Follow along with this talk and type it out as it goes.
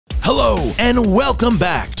Hello, and welcome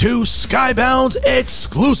back to Skybound's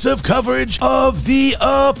exclusive coverage of the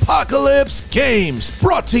Apocalypse Games,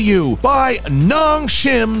 brought to you by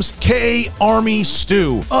Nongshim's K-Army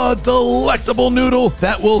Stew, a delectable noodle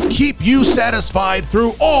that will keep you satisfied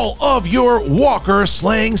through all of your walker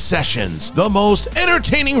slaying sessions. The most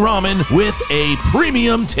entertaining ramen with a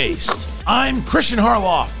premium taste. I'm Christian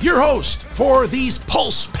Harloff, your host for these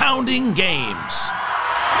pulse-pounding games.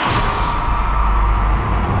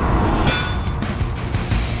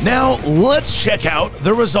 Now, let's check out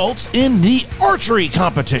the results in the archery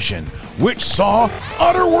competition, which saw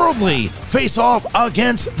Otterworldly face off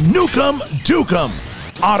against Nukemdukem.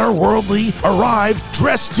 Otterworldly arrived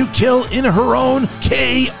dressed to kill in her own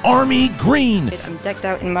K-Army green. I'm decked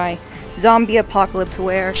out in my zombie apocalypse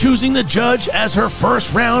wear. Choosing the judge as her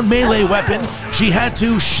first round melee weapon, she had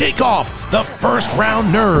to shake off the first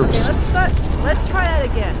round nerves. Okay, let's try that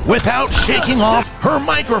again. Without shaking off her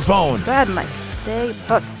microphone. Bad mic. Stay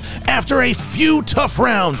hooked. After a few tough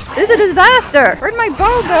rounds, This is a disaster! Where'd my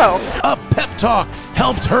bow go? a pep talk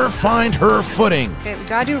helped her find her footing. Okay, we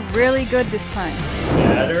gotta do really good this time.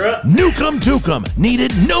 Batter up. Nukemdukem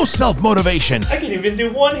needed no self-motivation I can even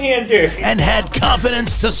do one-hander. and had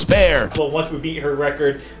confidence to spare. Well, once we beat her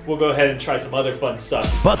record, we'll go ahead and try some other fun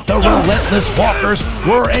stuff. But the relentless walkers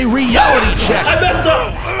were a reality check, I messed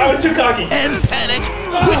up! I was too cocky. and panic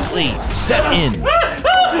quickly set in.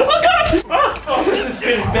 Oh, God! Oh, this is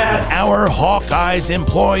getting bad. Our Hawkeyes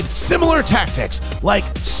employed similar tactics, like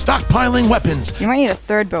stockpiling weapons You might need a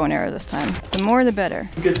third bow and arrow this time. The more the better.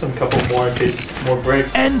 Get some couple more in case more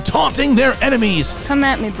breaks. and taunting their enemies, Come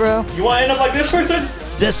at me, bro. You want to end up like this person?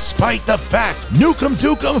 despite the fact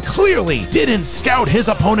Nukemdukem clearly didn't scout his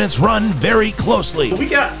opponent's run very closely. We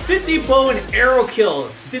got 50 bow and arrow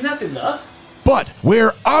kills. Think that's enough? But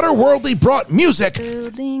where Otterworldly brought music,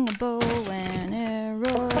 Building a bow and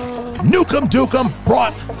arrow. Nukemdukem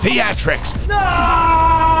brought theatrics.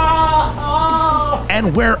 No!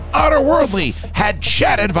 And where Otterworldly had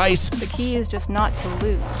chat advice, The key is just not to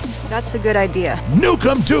lose. That's a good idea.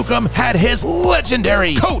 Nukemdukem had his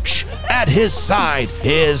legendary coach at his side,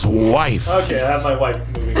 his wife. Okay, I have my wife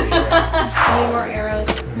moving me around. Need more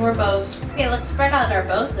arrows, more bows. Okay, let's spread out our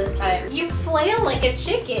bows this time. You flail like a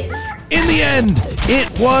chicken. In the end, it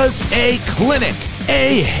was a clinic,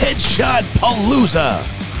 a headshot palooza.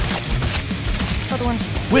 Other one.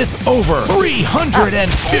 With over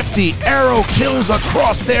 350 arrow kills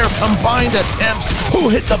across their combined attempts, who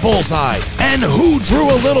hit the bullseye and who drew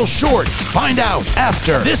a little short? Find out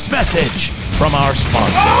after this message from our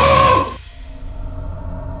sponsor.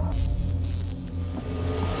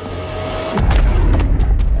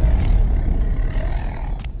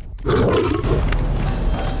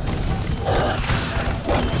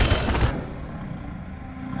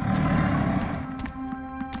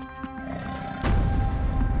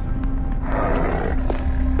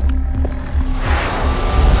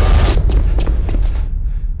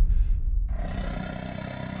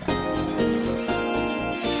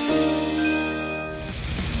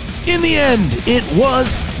 In the end, it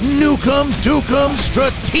was Nukemdukem's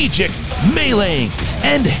strategic meleeing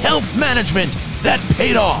and health management that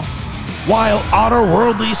paid off. While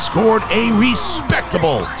Otterworldly scored a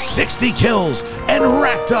respectable 60 kills and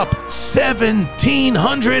racked up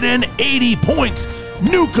 1,780 points,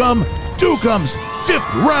 Nukemdukem's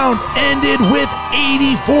fifth round ended with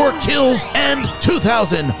 84 kills and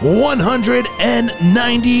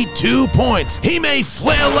 2,192 points. He may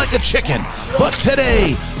flail like a chicken, but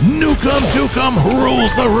today, Nukemdukem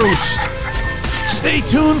rules the roost. Stay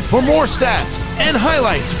tuned for more stats and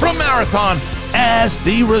highlights from Marathon as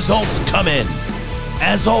the results come in.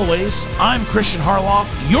 As always, I'm Christian Harloff,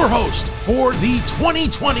 your host for the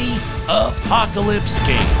 2020 Apocalypse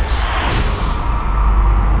Games.